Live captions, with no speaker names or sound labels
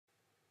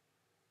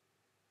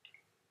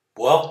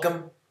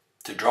Welcome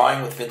to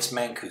Drawing with Vince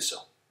Mancuso.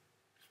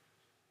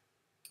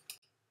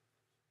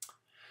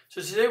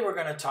 So today we're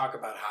going to talk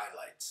about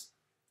highlights.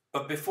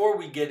 But before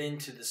we get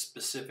into the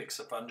specifics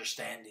of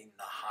understanding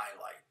the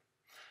highlight,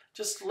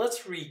 just let's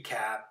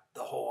recap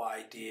the whole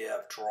idea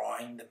of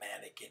drawing the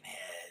mannequin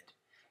head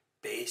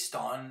based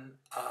on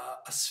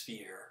a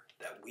sphere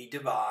that we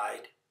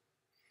divide.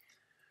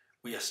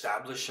 We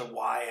establish a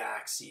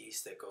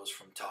y-axis that goes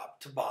from top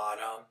to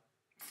bottom.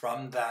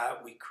 From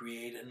that, we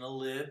create an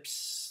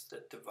ellipse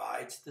that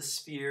divides the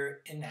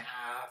sphere in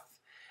half,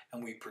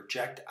 and we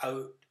project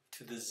out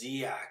to the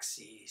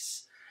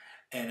z-axis.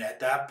 And at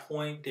that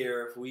point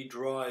there, if we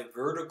draw a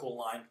vertical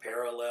line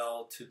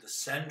parallel to the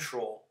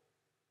central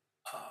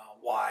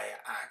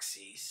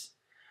y-axis,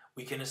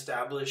 we can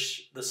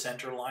establish the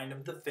center line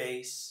of the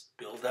face,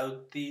 build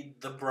out the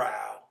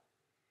brow,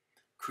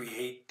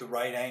 create the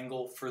right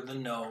angle for the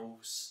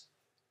nose,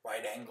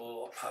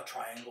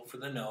 triangle for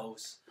the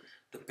nose,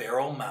 the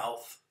barrel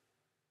mouth,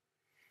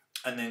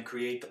 and then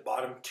create the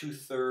bottom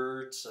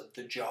 2/3 of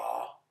the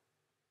jaw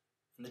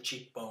and the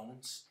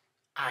cheekbones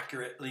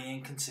accurately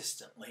and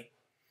consistently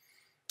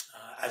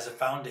as a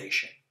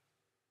foundation.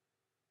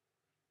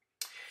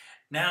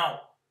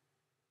 Now,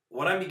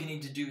 what I'm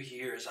beginning to do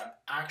here is I'm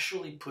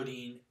actually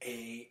putting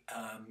a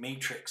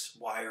matrix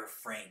wire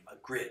frame, a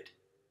grid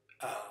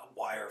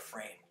wire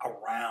frame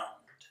around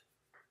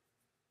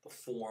the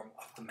form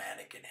of the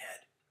mannequin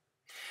head.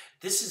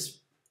 This is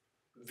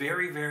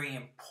very, very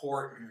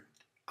important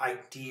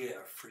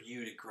idea for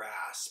you to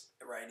grasp,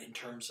 right, in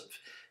terms of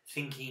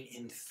thinking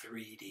in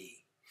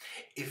 3D.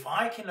 If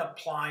I can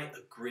apply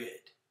a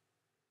grid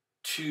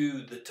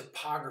to the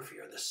topography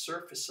or the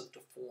surface of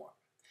the form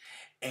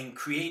and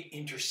create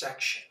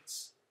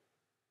intersections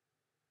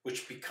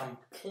which become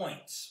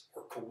points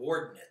or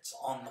coordinates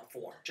on the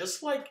form,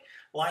 just like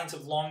lines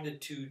of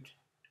longitude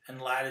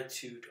and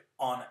latitude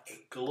on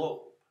a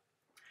globe,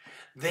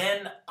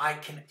 then I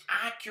can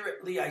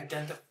accurately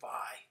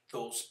identify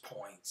those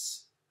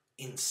points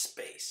in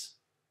space.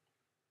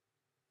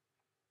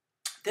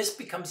 This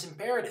becomes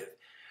imperative,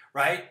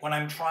 right, when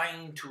I'm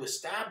trying to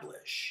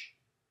establish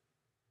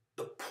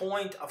the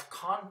point of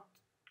contact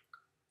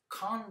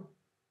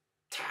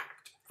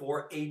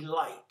for a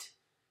light,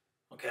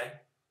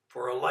 okay,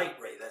 for a light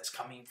ray that's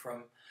coming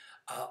from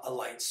a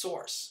light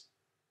source.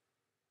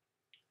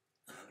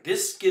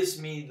 This gives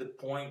me the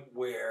point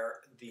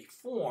where the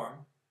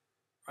form,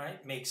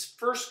 right, makes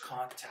first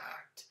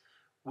contact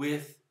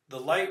with the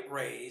light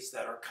rays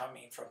that are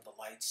coming from the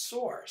light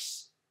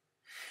source.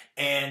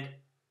 And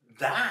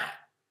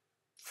that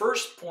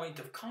first point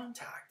of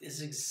contact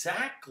is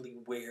exactly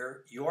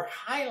where your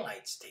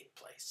highlights take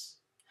place.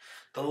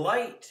 The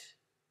light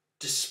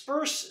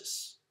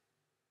disperses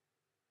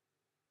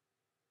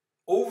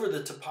over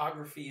the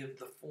topography of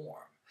the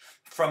form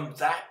from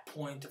that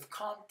point of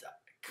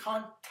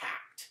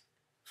contact.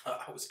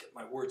 I always get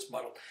my words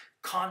muddled.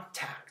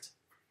 Contact.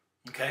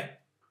 Okay?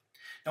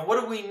 Now, what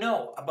do we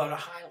know about a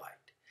highlight?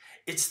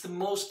 It's the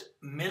most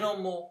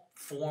minimal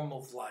form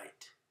of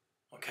light.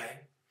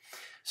 Okay?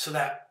 So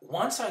that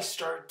once I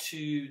start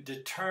to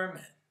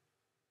determine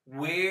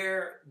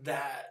where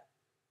that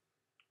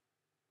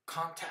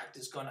contact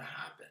is going to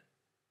happen,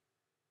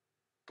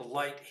 the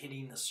light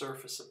hitting the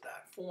surface of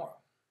that form,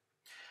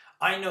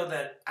 I know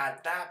that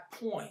at that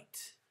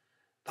point,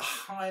 the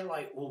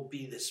highlight will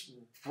be this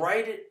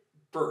bright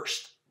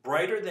burst,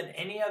 brighter than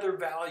any other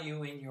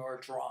value in your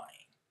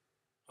drawing.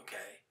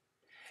 Okay?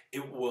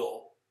 It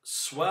will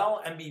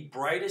swell and be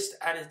brightest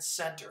at its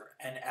center,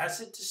 and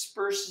as it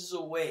disperses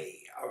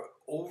away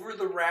over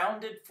the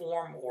rounded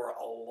form or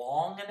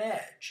along an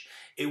edge,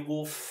 it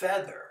will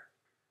feather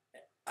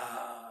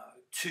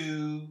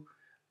to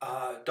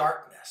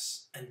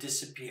darkness and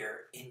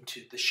disappear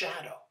into the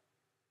shadow.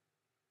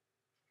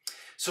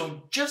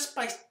 So just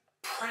by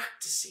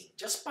practicing,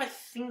 just by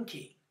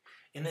thinking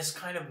in this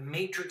kind of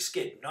matrix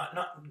grid,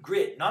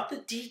 not the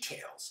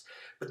details,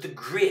 but the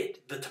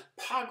grid, the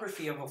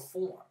topography of a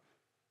form,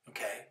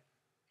 okay,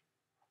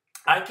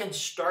 I can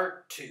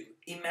start to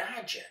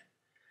imagine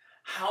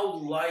how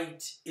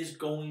light is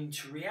going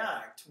to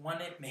react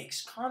when it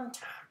makes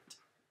contact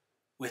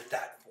with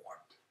that form.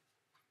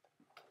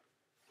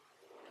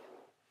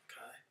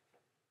 Okay.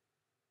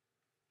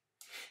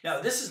 Now,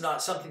 this is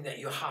not something that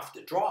you have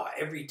to draw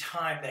every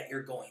time that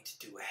you're going to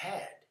do a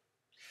head,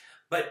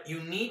 but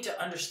you need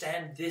to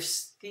understand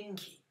this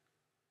thinking.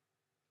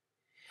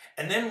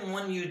 And then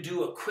when you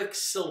do a quick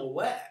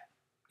silhouette,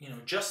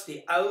 just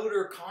the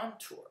outer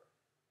contour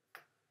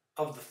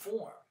of the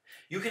form,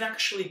 you can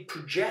actually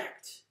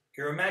project,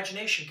 your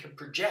imagination can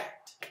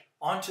project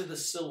onto the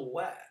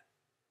silhouette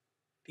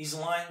these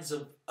lines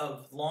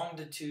of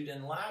longitude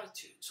and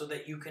latitude so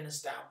that you can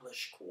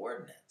establish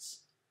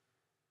coordinates,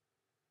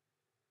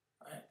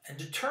 right? And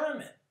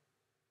determine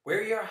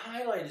where your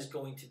highlight is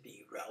going to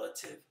be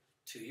relative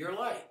to your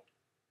light.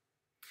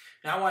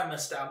 Now I'm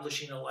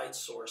establishing a light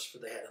source for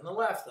the head on the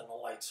left and a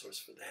light source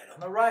for the head on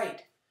the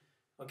right.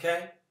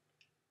 Okay?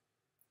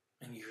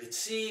 And you can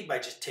see by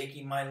just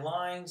taking my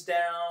lines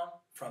down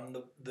from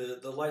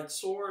the light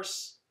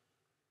source,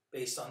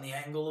 Based on the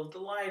angle of the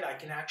light, I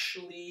can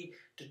actually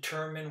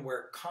determine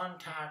where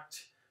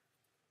contact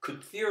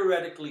could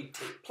theoretically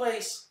take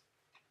place.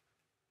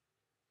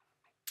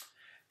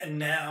 And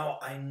now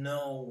I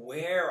know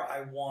where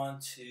I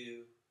want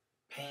to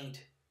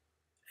paint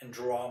and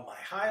draw my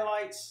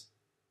highlights.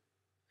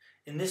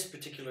 In this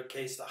particular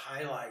case, the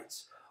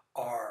highlights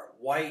are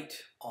white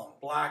on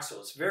black, so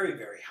it's very,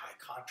 very high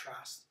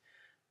contrast.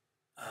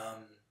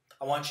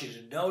 I want you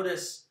to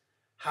notice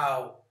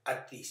how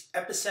at the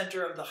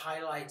epicenter of the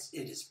highlights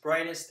it is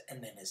brightest,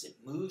 and then as it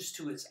moves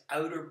to its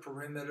outer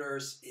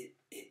perimeters, it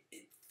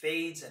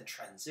fades and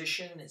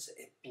transitions,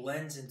 it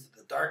blends into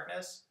the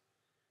darkness.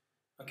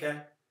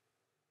 Okay?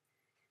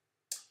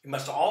 You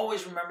must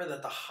always remember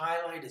that the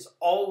highlight is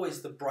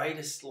always the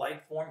brightest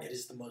light form. It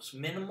is the most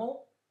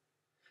minimal,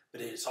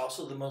 but it is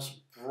also the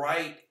most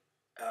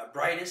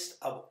brightest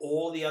of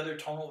all the other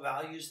tonal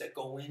values that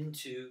go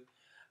into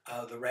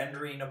the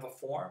rendering of a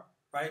form,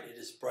 right? It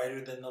is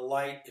brighter than the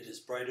light, it is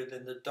brighter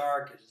than the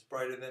dark, it is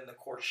brighter than the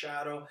coarse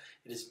shadow,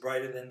 it is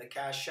brighter than the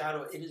cast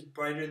shadow, it is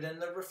brighter than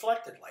the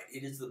reflected light.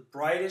 It is the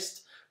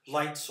brightest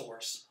light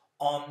source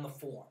on the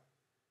form,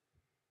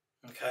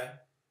 okay?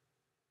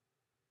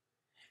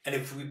 And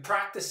if we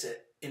practice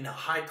it in a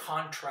high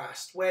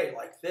contrast way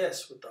like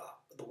this with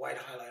the white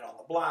highlight on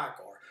the black,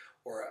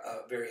 or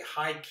a very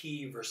high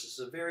key versus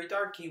a very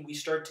dark key, we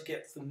start to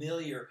get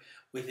familiar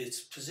with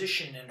its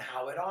position and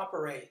how it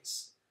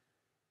operates.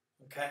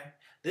 Okay?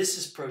 This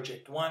is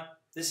Project 1.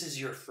 This is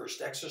your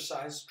first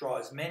exercise. Draw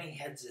as many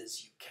heads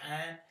as you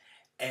can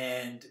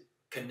and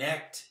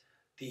connect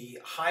the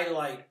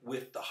highlight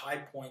with the high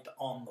point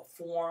on the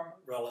form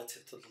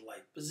relative to the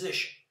light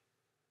position.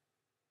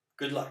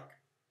 Good luck.